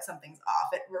 I feel like something's off.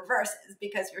 It reverses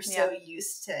because you're so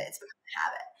used to it's become a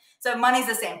habit. So money's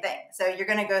the same thing. So you're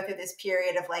going to go through this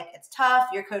period of like, it's tough.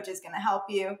 Your coach is going to help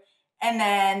you. And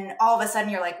then all of a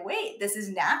sudden you're like, wait, this is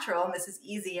natural and this is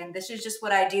easy. And this is just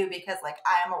what I do because like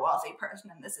I am a wealthy person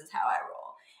and this is how I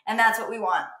roll. And that's what we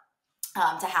want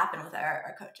to happen with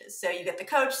our coaches. So you get the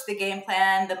coach, the game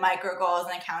plan, the micro goals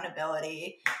and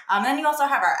accountability. Then you also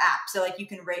have our app. So like you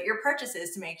can rate your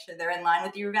purchases to make sure they're in line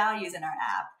with your values in our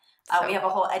app. We have a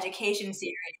whole education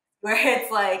series where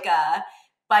it's like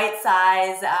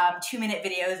bite-size 2-minute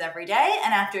videos every day.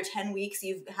 And after 10 weeks,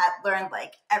 you've learned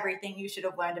like everything you should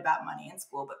have learned about money in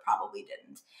school, but probably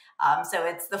didn't. So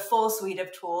it's the full suite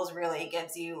of tools really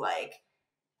gives you like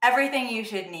everything you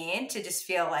should need to just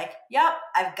feel like, yep,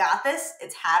 I've got this.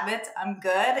 It's habits. I'm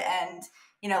good. And,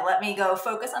 let me go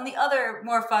focus on the other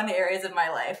more fun areas of my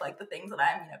life, like the things that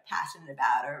I'm, passionate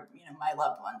about or, my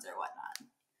loved ones or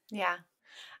whatnot. Yeah.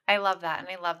 I love that. And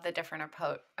I love the different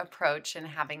approach and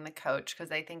having the coach,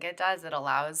 because I think it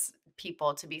allows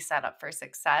people to be set up for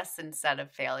success instead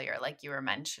of failure, like you were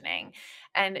mentioning.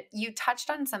 And you touched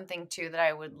on something too that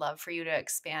I would love for you to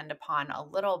expand upon a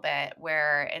little bit,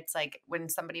 where it's like when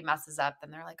somebody messes up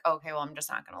and they're like, okay, well, I'm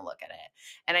just not going to look at it.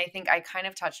 And I think I kind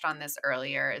of touched on this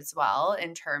earlier as well,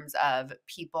 in terms of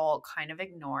people kind of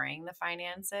ignoring the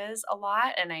finances a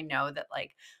lot. And I know that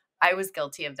like, I was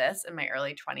guilty of this in my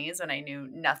early 20s when I knew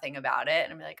nothing about it.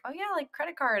 And I'm like, oh yeah, like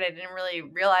credit card. I didn't really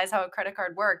realize how a credit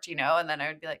card worked, And then I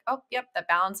would be like, oh, yep, that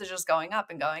balance is just going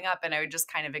up and going up. And I would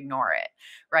just kind of ignore it.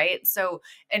 Right. So,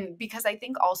 and because I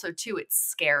think also too, it's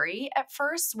scary at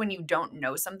first when you don't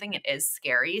know something, it is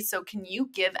scary. So can you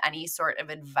give any sort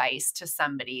of advice to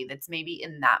somebody that's maybe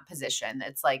in that position?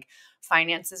 That's like,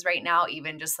 finances right now,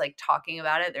 even just like talking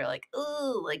about it, they're like,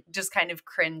 oh, like just kind of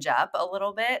cringe up a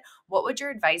little bit. What would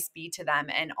your advice be to them?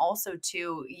 And also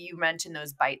too, you mentioned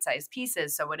those bite-sized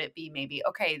pieces. So would it be maybe,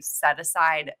 okay, set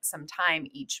aside some time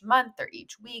each month or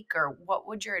each week, or what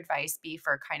would your advice be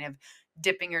for kind of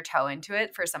dipping your toe into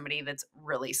it for somebody that's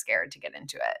really scared to get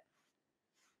into it?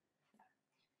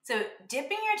 So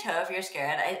dipping your toe if you're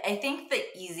scared, I think the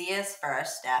easiest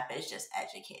first step is just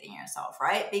educating yourself,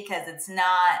 right? Because it's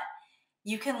not,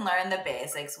 you can learn the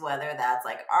basics, whether that's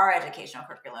like our educational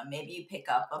curriculum. Maybe you pick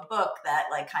up a book that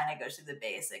like kind of goes through the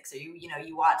basics, or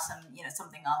you watch some,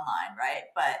 something online, right?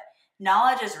 But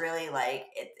knowledge is really like,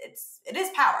 it is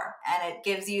power, and it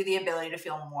gives you the ability to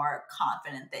feel more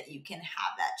confident that you can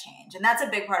have that change. And that's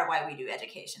a big part of why we do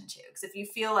education too. Because if you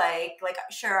feel like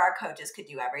sure, our coaches could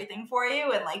do everything for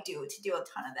you and like do a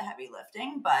ton of the heavy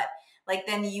lifting, but like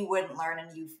then you wouldn't learn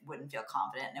and you wouldn't feel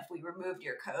confident. And if we removed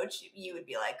your coach, you would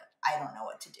be like, I don't know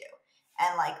what to do.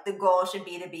 And like the goal should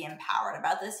be to be empowered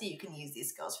about this so you can use these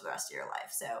skills for the rest of your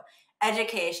life. So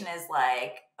education is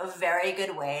like a very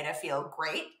good way to feel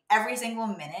great. Every single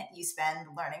minute you spend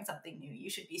learning something new, you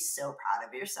should be so proud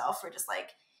of yourself for just like,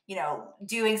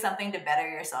 doing something to better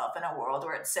yourself in a world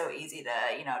where it's so easy to,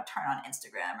 turn on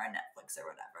Instagram or Netflix or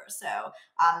whatever. So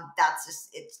that's just,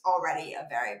 it's already a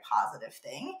very positive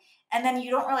thing. And then you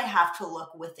don't really have to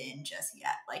look within just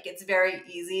yet. Like it's very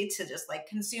easy to just like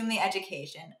consume the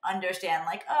education, understand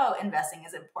like, oh, investing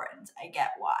is important. I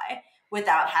get why,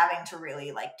 without having to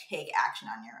really like take action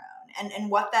on your own. And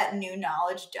what that new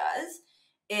knowledge does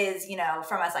is,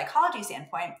 from a psychology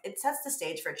standpoint, it sets the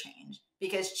stage for change,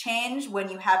 because change when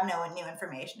you have no new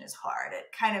information is hard.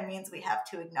 It kind of means we have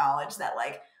to acknowledge that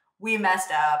like we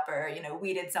messed up, or,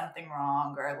 we did something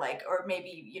wrong, or like, or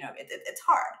maybe, it's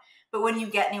hard. But when you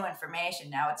get new information,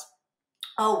 now it's,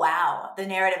 oh wow, the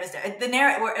narrative is the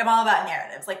narrative. I'm all about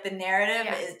narratives. Like the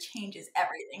narrative changes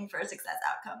everything for success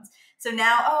outcomes. So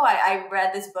now, oh, I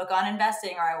read this book on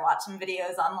investing, or I watched some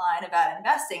videos online about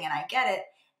investing, and I get it.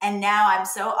 And now I'm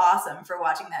so awesome for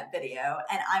watching that video,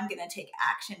 and I'm gonna take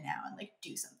action now and like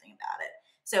do something about it.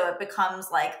 So it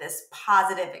becomes like this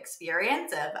positive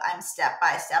experience of I'm step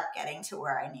by step getting to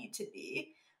where I need to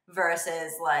be,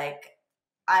 versus like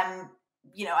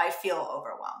I feel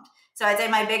overwhelmed. So I'd say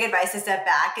my big advice to step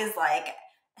back is like,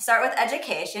 Start with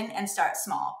education and start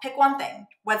small. Pick one thing.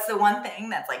 What's the one thing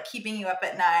that's like keeping you up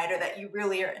at night or that you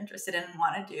really are interested in and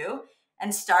want to do?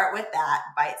 And start with that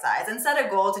bite size and set a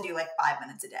goal to do like 5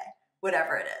 minutes a day,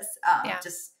 whatever it is. Yeah.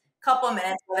 Just a couple of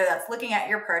minutes, whether that's looking at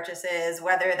your purchases,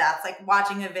 whether that's like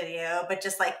watching a video, but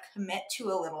just like commit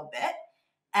to a little bit.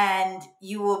 And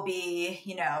you will be,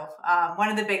 one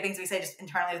of the big things we say just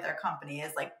internally with our company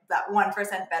is like that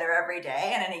 1% better every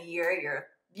day. And in a year, you're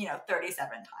 37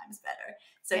 times better.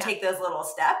 So Yeah. take those little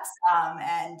steps,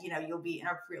 and you'll be in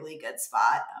a really good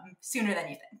spot sooner than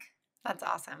you think. That's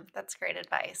awesome. That's great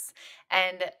advice.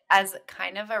 And as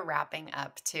kind of a wrapping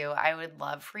up, too, I would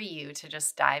love for you to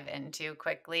just dive into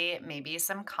quickly maybe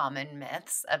some common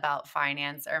myths about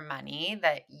finance or money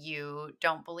that you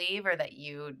don't believe or that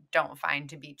you don't find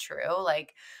to be true.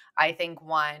 Like, I think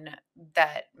one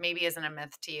that maybe isn't a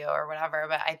myth to you or whatever,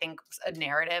 but I think a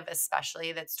narrative,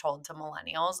 especially that's told to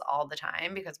millennials all the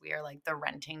time, because we are like the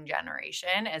renting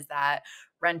generation, is that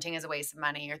renting is a waste of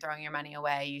money, you're throwing your money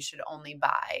away, you should only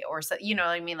buy, or so, you know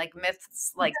what I mean? Like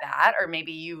myths like that, or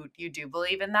maybe you do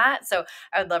believe in that. So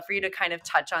I would love for you to kind of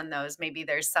touch on those. Maybe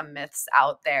there's some myths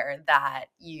out there that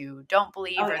you don't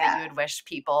believe Oh or that yeah. you would wish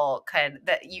people could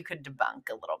that you could debunk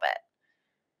a little bit.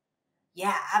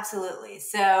 Yeah, absolutely.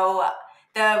 So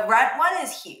the rent one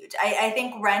is huge. I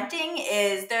think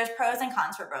there's pros and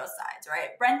cons for both sides, right?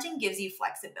 Renting gives you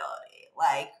flexibility.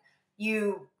 Like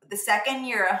the second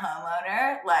you're a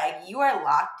homeowner, like you are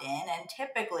locked in, and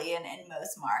typically in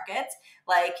most markets,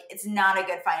 like it's not a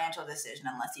good financial decision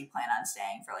unless you plan on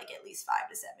staying for like at least 5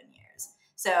 to 7 years.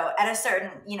 So at a certain,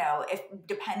 if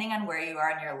depending on where you are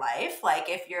in your life, like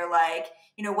if you're like,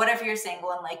 what if you're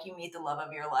single and like you meet the love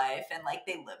of your life and like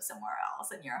they live somewhere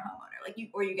else and you're a homeowner, like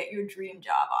or you get your dream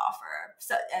job offer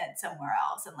and it's somewhere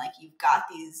else, and like you've got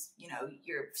these,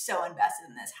 you're so invested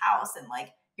in this house and like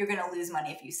you're going to lose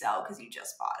money if you sell because you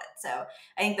just bought it. So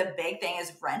I think the big thing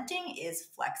is renting is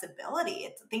flexibility.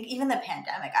 I think even the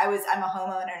pandemic, I'm a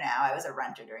homeowner now. I was a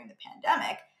renter during the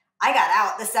pandemic. I got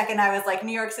out the second I was like,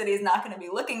 New York City is not going to be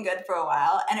looking good for a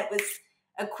while. And it was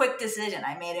a quick decision.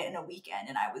 I made it in a weekend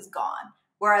and I was gone.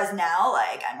 Whereas now,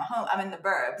 like I'm in the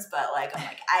burbs, but like, I'm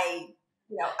like,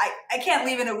 I can't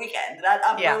leave in a weekend.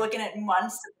 We're looking at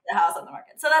months to put the house on the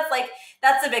market. So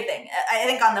that's the big thing. I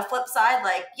think on the flip side,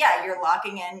 like, yeah, you're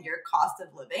locking in your cost of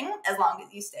living as long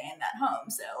as you stay in that home.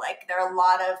 So like there are a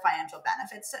lot of financial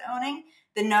benefits to owning.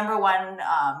 The number one,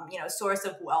 source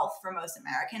of wealth for most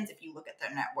Americans, if you look at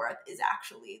their net worth, is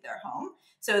actually their home.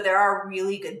 So there are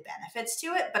really good benefits to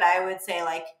it. But I would say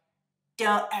like,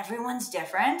 everyone's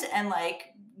different, and like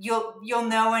you'll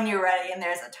know when you're ready and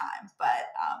there's a time. But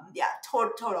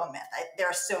total myth. There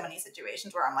are so many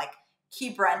situations where I'm like,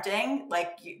 keep renting,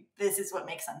 like this is what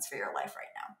makes sense for your life right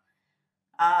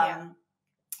now.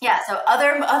 So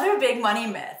other big money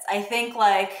myths, I think,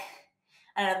 like,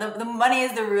 I don't know, the money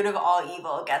is the root of all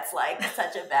evil gets like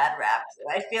such a bad rap. So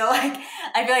I feel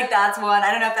like that's one.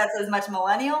 I don't know if that's as much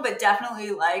millennial, but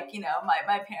definitely like,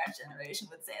 my parents' generation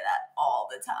would say that all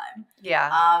the time. Yeah.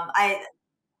 I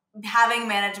having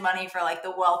managed money for like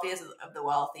the wealthiest of the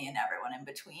wealthy and everyone in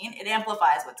between, it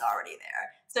amplifies what's already there.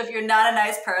 So if you're not a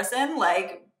nice person,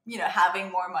 like,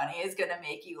 having more money is going to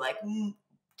make you like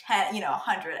 10,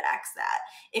 100x that.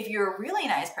 If you're a really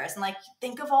nice person, like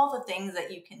think of all the things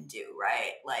that you can do,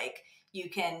 right? Like you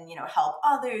can, help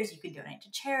others, you can donate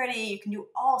to charity, you can do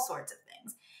all sorts of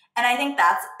things. And I think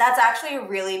that's actually a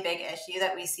really big issue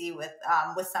that we see with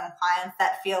some clients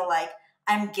that feel like,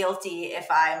 I'm guilty if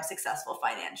I'm successful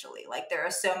financially. Like there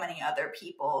are so many other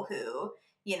people who,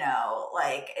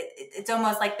 like it's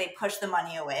almost like they push the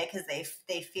money away because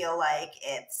they feel like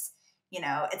it's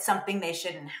something they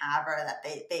shouldn't have, or that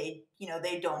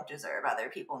they don't deserve. Other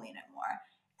people need it more.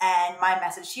 And my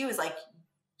message to you is like,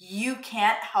 you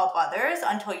can't help others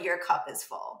until your cup is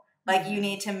full. Like you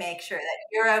need to make sure that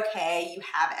you're okay, you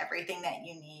have everything that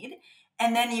you need,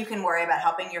 and then you can worry about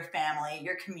helping your family,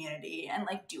 your community, and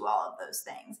like do all of those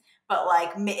things. But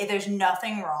like there's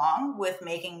nothing wrong with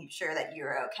making sure that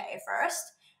you're okay first.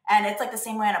 And it's like the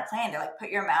same way on a plane. They're like, put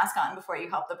your mask on before you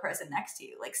help the person next to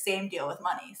you. Like same deal with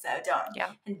money. So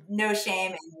no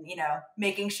shame in,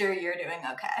 making sure you're doing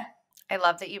okay. I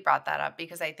love that you brought that up,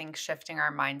 because I think shifting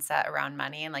our mindset around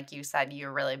money, and like you said,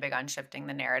 you're really big on shifting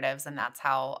the narratives, and that's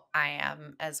how I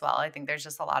am as well. I think there's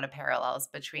just a lot of parallels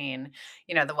between,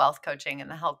 the wealth coaching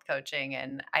and the health coaching,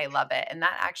 and I love it. And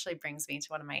that actually brings me to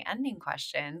one of my ending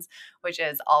questions, which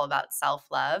is all about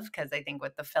self-love, because I think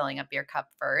with the filling up your cup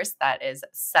first, that is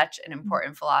such an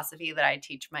important philosophy that I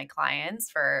teach my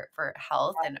clients for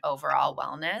health and overall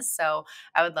wellness. So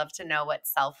I would love to know what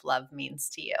self-love means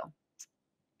to you.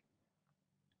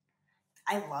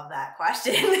 I love that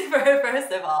question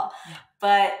first of all. Yeah.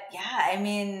 But yeah, I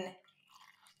mean,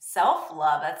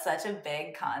 self-love, that's such a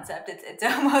big concept. It's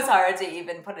almost hard to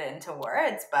even put it into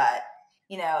words, but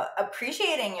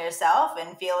appreciating yourself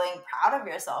and feeling proud of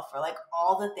yourself for like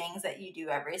all the things that you do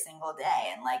every single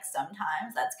day. And like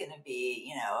sometimes that's going to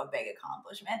be, a big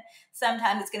accomplishment.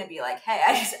 Sometimes it's going to be like, hey,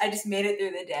 I just made it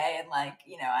through the day, and like,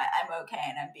 I'm okay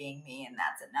and I'm being me, and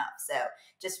that's enough. So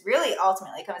just really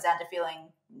ultimately comes down to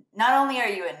feeling not only are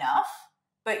you enough,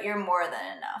 but you're more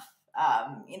than enough.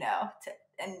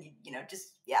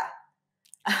 Just yeah.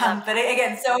 But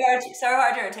again, so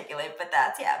hard to articulate. But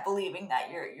that's believing that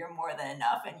you're more than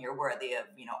enough and you're worthy of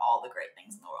all the great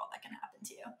things in the world that can happen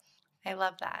to you. I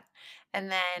love that.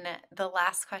 And then the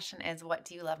last question is, what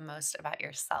do you love most about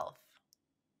yourself?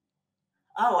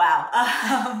 Oh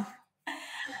wow.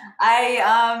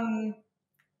 I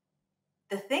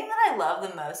the thing that I love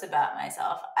the most about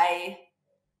myself, I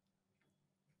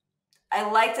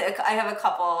have a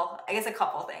couple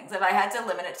things. If I had to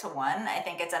limit it to one, I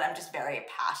think it's that I'm just very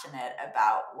passionate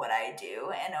about what I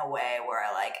do in a way where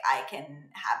like I can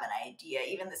have an idea.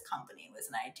 Even this company was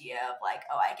an idea of like,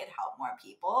 oh, I could help more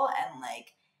people. And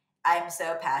like, I'm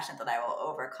so passionate that I will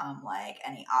overcome like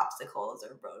any obstacles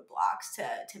or roadblocks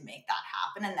to make that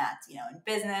happen. And that's, in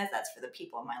business, that's for the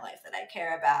people in my life that I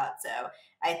care about. So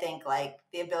I think like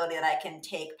the ability that I can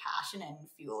take passion and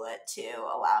fuel it to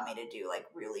allow me to do like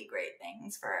really great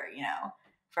things for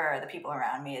the people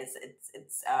around me it's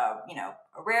a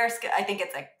rare skill. I think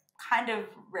it's a kind of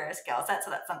rare skill set. So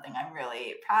that's something I'm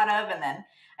really proud of. And then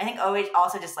I think always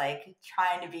also just like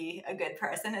trying to be a good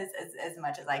person as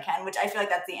much as I can, which I feel like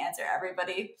that's the answer.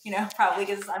 Everybody, probably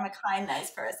because I'm a kind, nice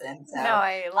person. So No,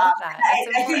 I love that.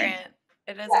 It's I think important.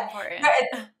 It is important.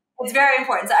 it's very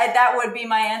important. So that would be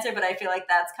my answer, but I feel like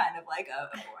that's kind of like a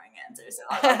boring answer. So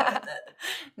I'll go with it.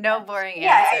 No boring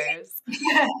Yeah, answers.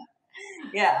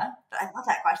 yeah. But I love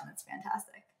that question. That's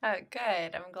fantastic. Oh,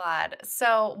 good. I'm glad.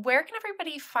 So, where can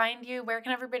everybody find you? Where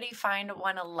can everybody find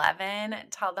OneEleven?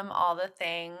 Tell them all the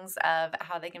things of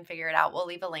how they can figure it out. We'll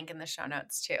leave a link in the show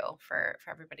notes too for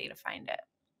everybody to find it.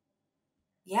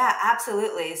 Yeah,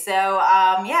 absolutely. So,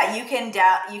 you can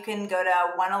go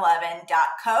to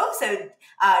oneeleven.co. So,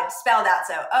 spelled out.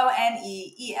 So,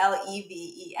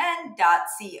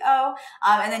 ONEELEVEN.co.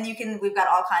 And then we've got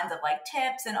all kinds of like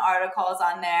tips and articles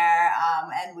on there.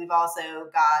 And we've also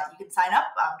you can sign up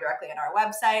directly on our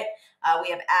website. We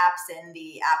have apps in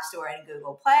the App Store and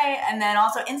Google Play. And then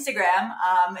also Instagram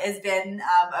has been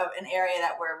an area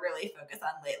that we're really focused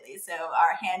on lately. So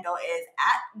our handle is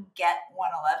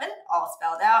 @get111, all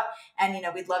spelled out. And,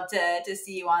 we'd love to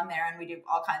see you on there. And we do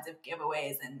all kinds of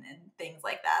giveaways and things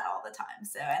like that all the time.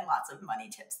 So, and lots of money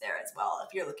tips there as well,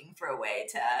 if you're looking for a way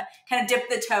to kind of dip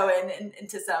the toe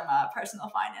into some personal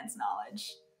finance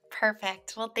knowledge.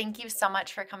 Perfect. Well, thank you so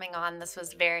much for coming on. This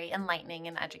was very enlightening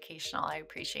and educational. I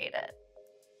appreciate it.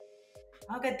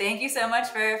 Oh, good. Thank you so much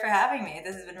for having me.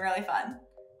 This has been really fun.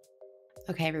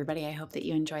 Okay, everybody, I hope that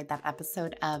you enjoyed that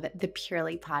episode of the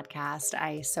Purely Podcast.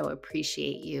 I so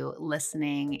appreciate you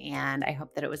listening, and I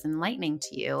hope that it was enlightening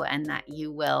to you and that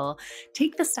you will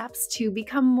take the steps to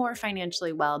become more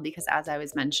financially well, because as I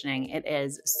was mentioning, it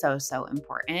is so, so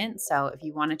important. So if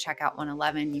you want to check out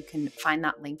OneEleven, you can find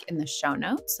that link in the show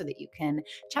notes so that you can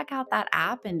check out that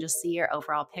app and just see your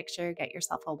overall picture, get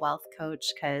yourself a wealth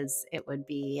coach, because it would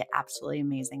be absolutely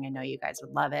amazing. I know you guys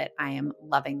would love it. I am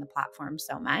loving the platform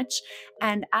so much.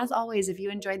 And as always, if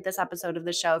you enjoyed this episode of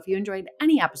the show, if you enjoyed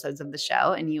any episodes of the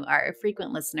show and you are a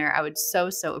frequent listener, I would so,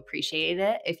 so appreciate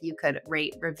it if you could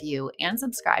rate, review, and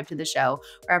subscribe to the show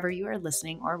wherever you are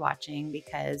listening or watching,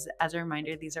 because as a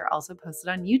reminder, these are also posted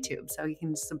on YouTube. So you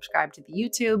can subscribe to the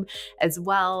YouTube as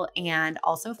well, and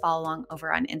also follow along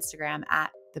over on Instagram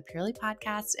 @The Purely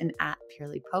Podcast and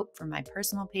 @Purely Pope for my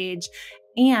personal page.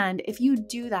 And if you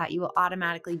do that, you will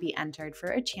automatically be entered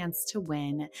for a chance to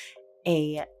win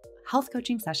a health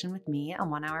coaching session with me, a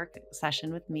 1-hour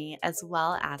session with me, as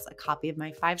well as a copy of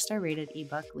my 5-star rated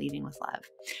ebook, Leading with Love.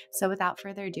 So without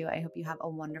further ado, I hope you have a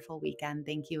wonderful weekend.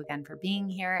 Thank you again for being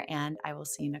here, and I will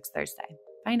see you next Thursday.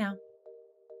 Bye now.